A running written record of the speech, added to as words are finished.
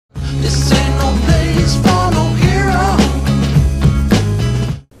This ain't no place for no hero.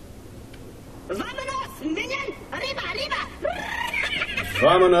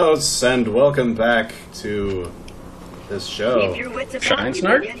 Vamonos, and welcome back to this show.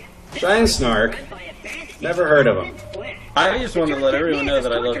 Shinesnark? Shinesnark? Never heard of him. I just want to let everyone know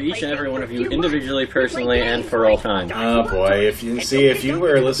that I love each and every one of you individually, personally, and for all time. Oh boy, if you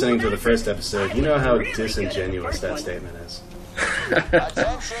were listening to the first episode, you know how disingenuous that statement is.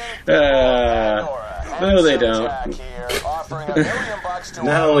 No, they don't.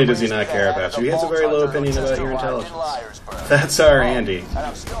 Not only does he not care about you, he has a very low opinion about your intelligence. That's our Andy.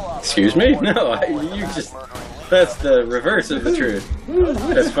 Excuse me? No, that's the reverse of the truth.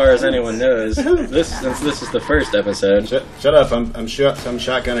 As far as anyone knows, since this is the first episode. Shut up! I'm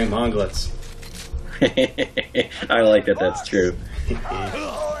shotgunning Monglets. I like that. That's true.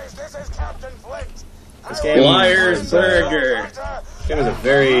 This game Liar's Burger. This game has a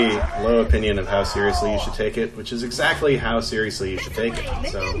very low opinion of how seriously you should take it, which is exactly how seriously you should take it.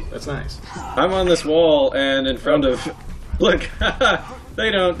 So that's nice. I'm on this wall and in front of. Look,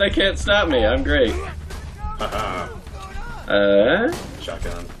 they can't stop me. I'm great.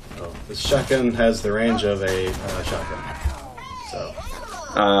 Shotgun. Oh, this shotgun has the range of a shotgun. So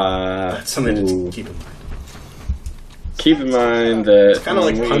that's something to keep in mind. Keep in mind that it's kind of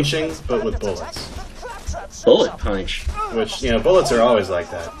like punching, but with bullets. Bullet punch. Which, bullets are always like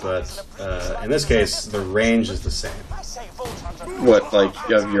that, but in this case, the range is the same. What, like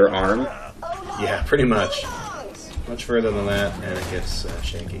of your arm? Yeah, pretty much. Much further than that, and it gets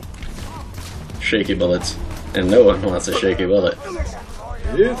shaky. Shaky bullets. And no one wants a shaky bullet.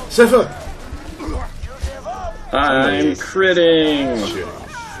 Sifa! I'm critting! Shooting.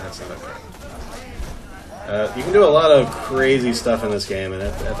 That's not okay. You can do a lot of crazy stuff in this game, and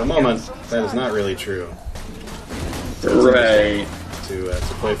at the moment, that is not really true. Right. To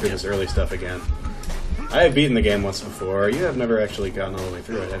play through this early stuff again. I have beaten the game once before. You have never actually gotten all the way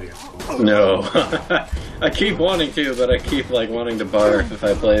through it, have you? No. I keep wanting to, but I keep wanting to barf if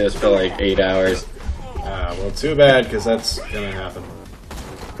I play this for 8 hours. Well, too bad, because that's gonna happen.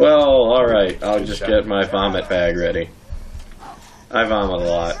 Well, alright. I'll just get my vomit bag ready. I vomit a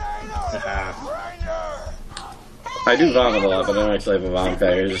lot. I do vomit a lot, but I don't actually have a vomit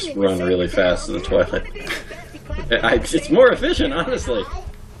bag. I just run really fast to the toilet. It's more efficient, honestly.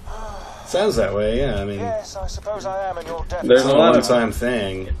 Sounds that way, yeah. I mean, yes, I suppose I am in your debt. There's a lot of one-time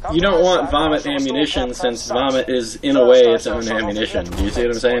thing. You don't want vomit ammunition, since vomit is, in a way, its own ammunition. Do you see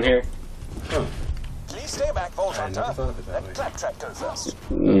what I'm saying here? Huh. Please stay back, Vault I Hunter. never thought of it that way. Claptrap go first.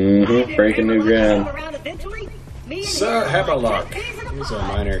 Breaking new ground. Sir Havelock. He's a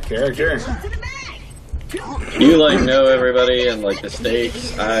minor character. You know everybody and the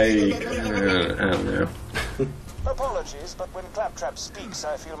stakes. I don't know. Apologies, but when Claptrap speaks,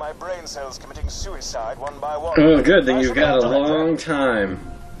 I feel my brain cells committing suicide one by one. Oh, good. Then you've got a long time.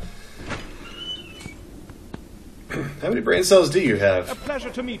 How many brain cells do you have? A pleasure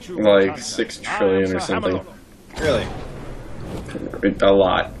to meet you. 6 trillion or something. Really? A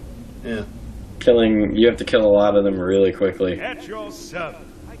lot. Yeah. You have to kill a lot of them really quickly. At your service.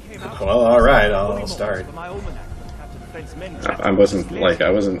 Well, alright, I'll start. I wasn't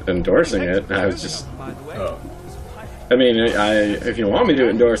endorsing it. I was just... Oh. I mean, if you want me to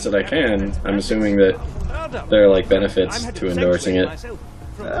endorse it, I can. I'm assuming that there are, benefits to endorsing it.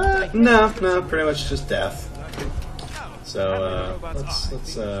 No, pretty much just death. So, let's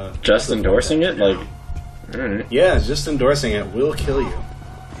Just endorsing it? Alright. Yeah, just endorsing it will kill you.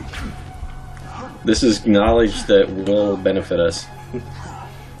 This is knowledge that will benefit us.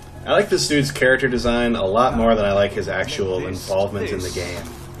 I like this dude's character design a lot more than I like his actual involvement in the game.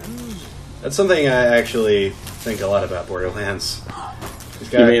 That's something I actually think a lot about Borderlands.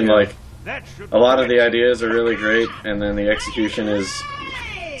 You mean, a lot of the ideas are really great, and then the execution is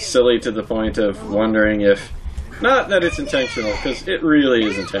silly to the point of wondering if... Not that it's intentional, because it really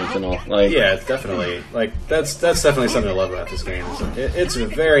is intentional. Yeah, it's definitely... that's definitely something I love about this game. It's a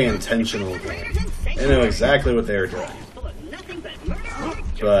very intentional game. They know exactly what they were doing.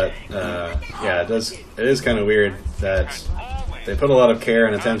 But, yeah, it is kind of weird that they put a lot of care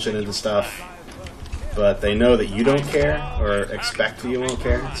and attention into stuff, but they know that you don't care, or expect that you won't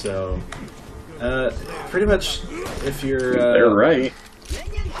care, so... pretty much, if you're... They're right.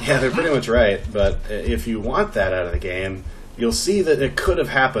 Yeah, they're pretty much right, but if you want that out of the game, you'll see that it could have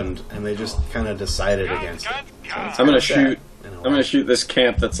happened, and they just kind of decided against it. So I'm gonna shoot this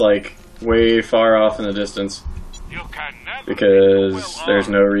camp that's way far off in the distance. Because there's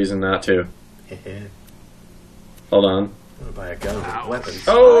no reason not to. Hold on. I'm gonna buy a gun with weapons.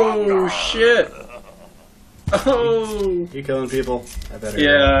 Oh shit! Oh! You killing people? I better.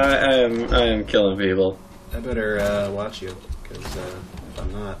 Yeah, I am killing people. I better watch you, because if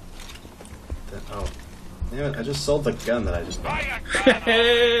I'm not, then damn it! I just sold the gun that I just bought.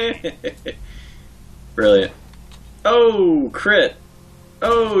 Brilliant. Oh, crit.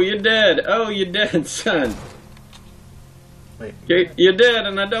 Oh, you're dead. Oh, you're dead, son. Wait. You're dead,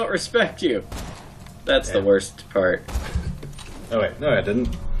 and I don't respect you. That's the Damn. worst part. Oh wait, no, I didn't.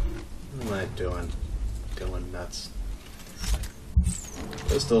 What am I doing? Going nuts.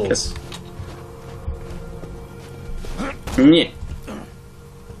 Pistols. Yes. Nyeh.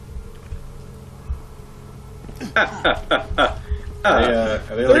 Are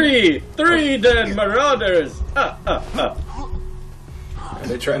they like, Three dead marauders. are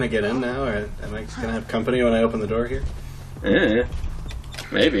they trying to get in now, or am I gonna have company when I open the door here?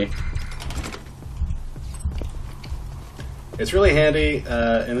 Maybe. It's really handy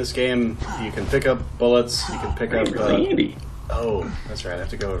in this game. You can pick up bullets. You can pick up. Really handy. Oh, that's right. I have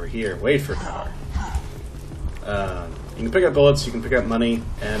to go over here. Wait for power. You can pick up bullets. You can pick up money,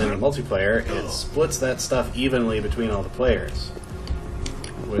 and in the multiplayer, it splits that stuff evenly between all the players.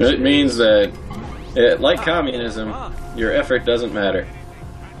 It means that, like communism, your effort doesn't matter.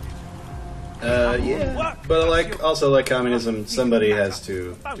 Yeah, but also like communism, somebody has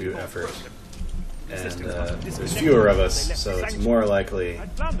to do effort, and there's fewer of us, so it's more likely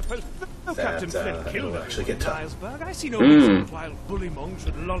that it will actually get done.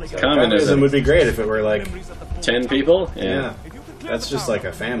 Communism would be great if it were like 10 people? yeah. That's just like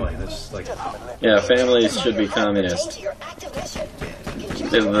a family. That's just like Yeah, families should be communist.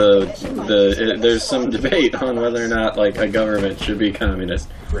 There's some debate on whether or not like a government should be communist.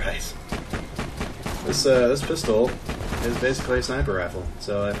 right. This pistol is basically a sniper rifle,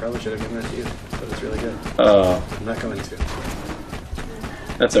 so I probably should have given that to you, but it's really good. I'm not going to.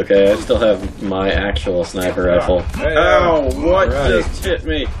 That's okay. I still have my actual sniper rifle. Hey, Ow! What alrighty. just hit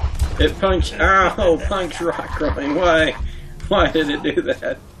me? It punched. Ow! Punch rock groin. Why? Why did it do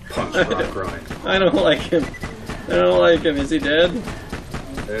that? Punch rock groin. I don't like him. I don't like him. Is he dead?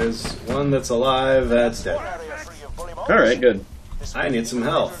 There's one that's alive. That's dead. All right, good. I need some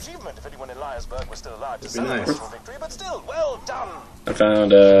health. If anyone in Liarsburg was still alive to That'd be nice. celebrate your victory, but still, well done. I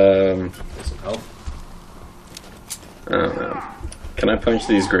found. There's some health. I don't know. Can I punch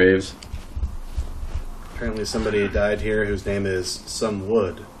these graves? Apparently somebody died here whose name is Some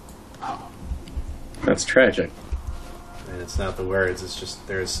Wood. That's tragic. And it's not the words, it's just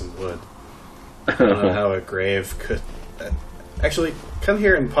there's some wood. I don't know how a grave could... Actually, come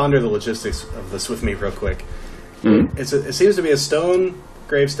here and ponder the logistics of this with me real quick. Mm-hmm. It seems to be a stone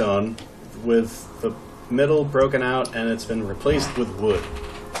gravestone with the middle broken out and it's been replaced with wood.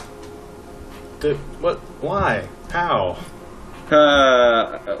 What? Why? How?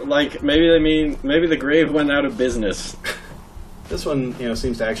 Like maybe the grave went out of business. This one,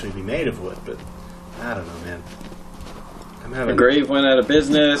 seems to actually be made of wood, but I don't know, man. The grave went out of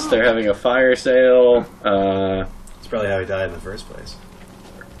business. They're having a fire sale. It's probably how he died in the first place.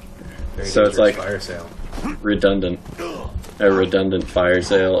 Very So it's dangerous like- fire sale. Redundant. A redundant fire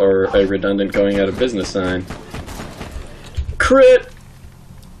sale or a redundant going out of business sign. Crit!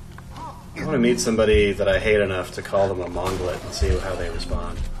 I want to meet somebody that I hate enough to call them a Monglet and see how they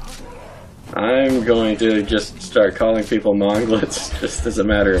respond. I'm going to just start calling people Monglets just as a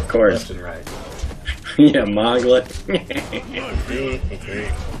matter of course. Left and right. Yeah, Monglet.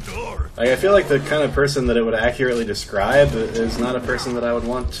 I feel like the kind of person that it would accurately describe is not a person that I would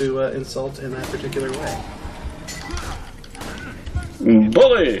want to insult in that particular way.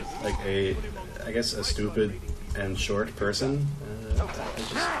 Bully! Like I guess a stupid and short person.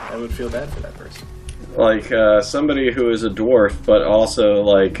 I would feel bad for that person. Like somebody who is a dwarf, but also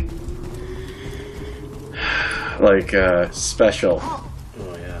like special.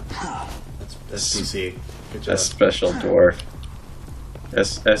 Oh yeah, that's SPC. Good job. A special dwarf.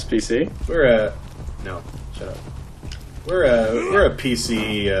 SPC? We're no, shut up. We're a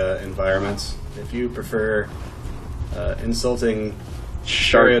PC environment. If you prefer insulting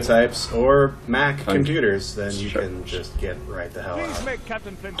stereotypes or Mac computers, then you can just get right the hell out. Make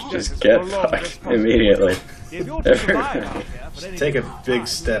Captain Flint's Just death get as prolonged as fucked possible. immediately. If you're to survive out there for any Take a big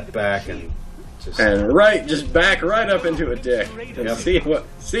step back and just And just back right up into a dick. And Yep.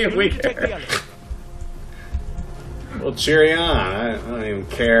 see if we take the care. other. well, cheery on. I don't even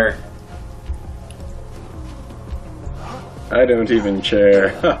care. I don't even chair.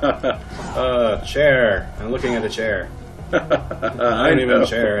 Chair. I'm looking at a chair. I I don't even know.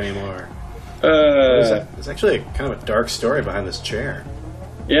 chair anymore. Uh, There's actually kind of a dark story behind this chair.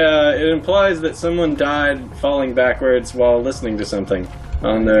 yeah, it implies that someone died falling backwards while listening to something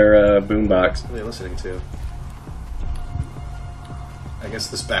on their boombox. What are they listening to? guess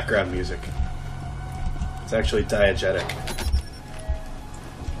this background music. It's actually diegetic.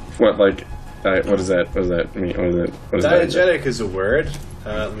 What, like, what does that mean? What is Diegetic is a word.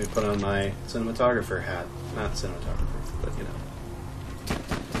 Let me put on my cinematographer hat. Not cinematographer, but you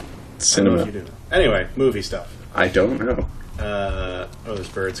know. Cinema. I don't know if you do know. Anyway, movie stuff. I don't know. Oh, there's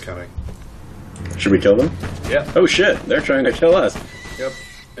birds coming. Should we kill them? Yep. Oh shit, they're trying to kill us. Yep.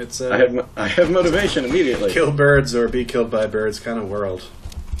 It's I have motivation immediately. kill birds or be killed by birds kind of world.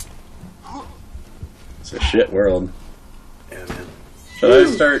 It's a shit world. Yeah, man. Should I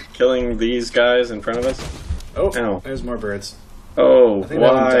start killing these guys in front of us? Oh, Ow. there's more birds. Oh, I think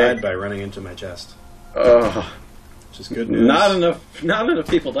one why? died by running into my chest, Oh, which is good news. not enough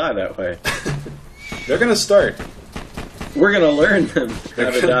people die that way. They're gonna start. We're gonna learn them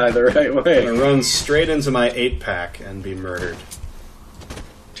how to die the right Gonna way. run straight into my 8-pack and be murdered.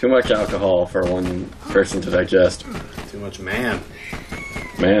 Too much alcohol for one person to digest. Too much man.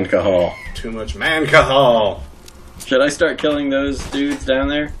 Mancahol. Too much man-cahol. Should I start killing those dudes down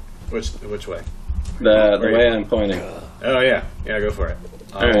there? Which way? The Where way you- I'm pointing. Oh yeah, go for it.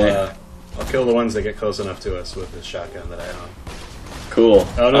 Alright. I'll kill the ones that get close enough to us with the shotgun that I own. Cool.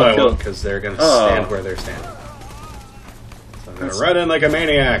 Oh no, I'll I kill- won't, because they're gonna Oh. stand where they're standing. So I'm gonna run in like a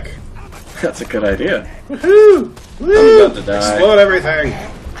maniac. That's a good idea. Woohoo! I'm Woo! about to die. Explode everything!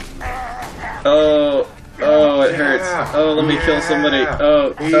 Oh, it hurts. Oh, let me kill somebody.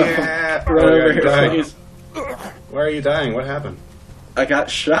 Oh, Yeah. run Oh, over you're here, dying. please. Why are you dying? What happened? I got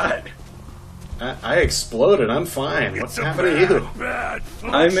shot. I exploded. I'm fine. What's happened to you?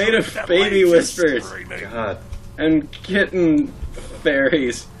 I made a baby whispers God. and kitten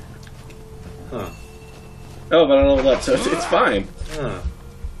fairies. Huh. Oh, but I leveled up, so it's fine. Huh.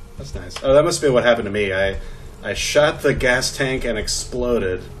 That's nice. Oh, that must be what happened to me. I shot the gas tank and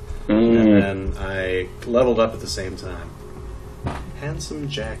exploded, and then I leveled up at the same time. Handsome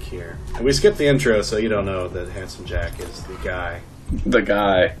Jack here. And we skipped the intro, so you don't know that Handsome Jack is the guy. The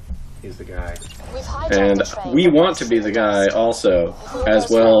guy. He's the guy. And we want to be the guy also,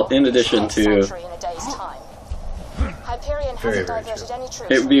 as well, in addition to... Very, very true.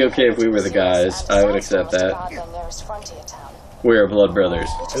 It would be okay if we were the guys. I would accept that. We're blood brothers.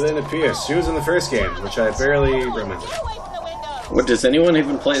 Elena Pierce. She was in the first game, which I barely remember. What, does anyone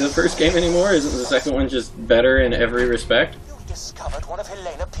even play the first game anymore? Isn't the second one just better in every respect? Discovered one of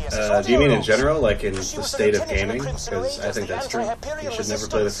Helena Pierce's Do you mean in audios. general, like in the She was state of lieutenant gaming? in the Crimson Because I Rangers, think the that's true. You anti-Hyperion should never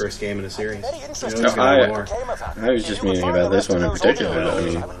play the resistance. first game in a series. Very You interesting. always gotta know more. I was just meaning about this one in particular. I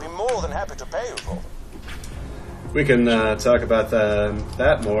mean, I would be more than happy to pay you for. We can talk about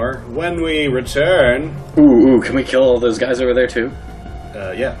that more when we return. ooh, can we kill all those guys over there too?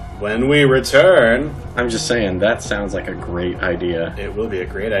 Yeah, when we return. I'm just saying, that sounds like a great idea. It will be a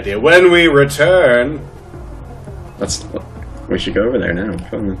great idea. When we return. We should go over there now.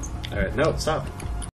 Come on. Alright, no, stop.